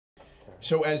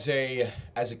So as a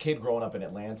kid growing up in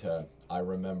Atlanta, I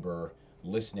remember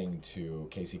listening to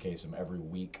Casey Kasem every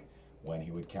week when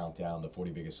he would count down the 40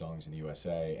 biggest songs in the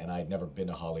USA. And I'd never been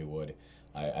to Hollywood.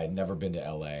 I'd never been to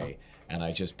LA. And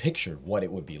I just pictured what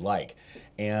it would be like.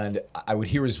 And I would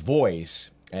hear his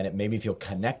voice, and it made me feel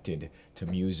connected to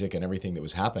music and everything that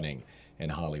was happening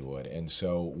in Hollywood. And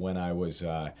so when I was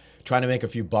trying to make a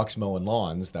few bucks mowing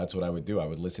lawns, that's what I would do. I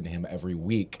would listen to him every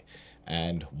week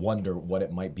and wonder what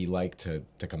it might be like to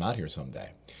come out here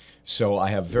someday. So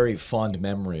I have very fond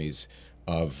memories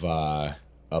of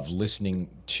listening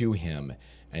to him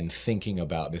and thinking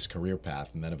about this career path.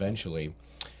 And then eventually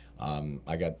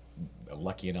I got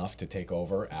lucky enough to take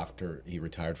over after he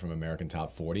retired from American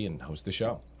Top 40 and host the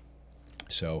show.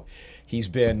 So he's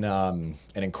been an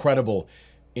incredible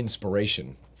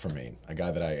inspiration for me, a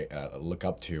guy that I look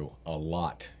up to a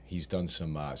lot. He's done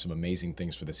some amazing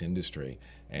things for this industry,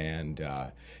 and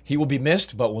he will be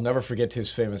missed, but we'll never forget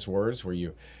his famous words where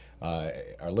you are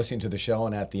listening to the show,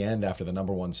 and at the end, after the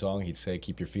 #1 song, he'd say,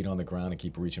 "Keep your feet on the ground and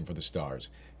keep reaching for the stars."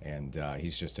 And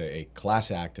he's just a class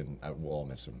act, and we'll all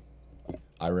miss him.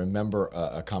 I remember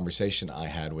a conversation I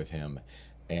had with him,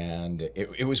 and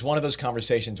it was one of those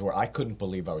conversations where I couldn't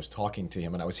believe I was talking to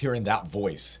him, and I was hearing that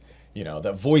voice, you know,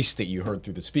 that voice that you heard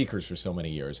through the speakers for so many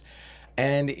years.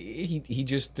 And he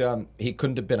just, he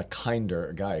couldn't have been a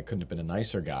kinder guy. He couldn't have been a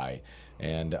nicer guy.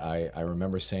 And I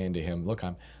remember saying to him, look,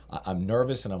 I'm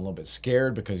nervous and I'm a little bit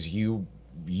scared because you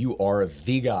are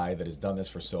the guy that has done this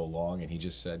for so long. And he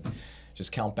just said,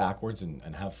 just count backwards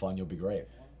and have fun. You'll be great.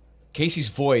 Casey's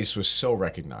voice was so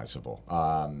recognizable.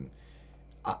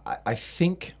 I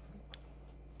think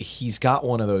he's got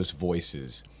one of those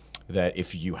voices that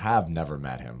if you have never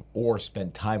met him or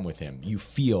spent time with him, you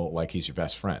feel like he's your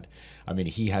best friend. I mean,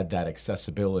 he had that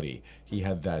accessibility. He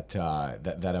had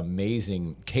that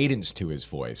amazing cadence to his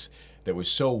voice that was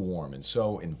so warm and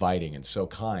so inviting and so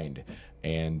kind.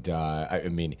 And I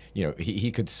mean, you know,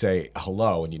 he could say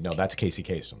hello, and you know that's Casey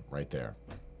Kasem right there.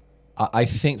 I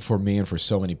think for me and for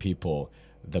so many people,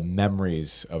 the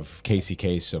memories of Casey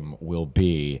Kasem will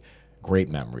be great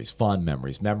memories, fond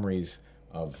memories, memories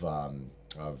of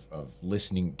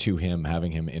listening to him,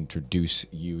 having him introduce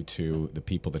you to the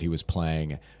people that he was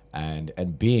playing,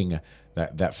 and being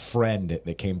that friend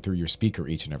that came through your speaker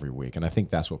each and every week. And I think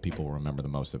that's what people will remember the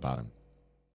most about him.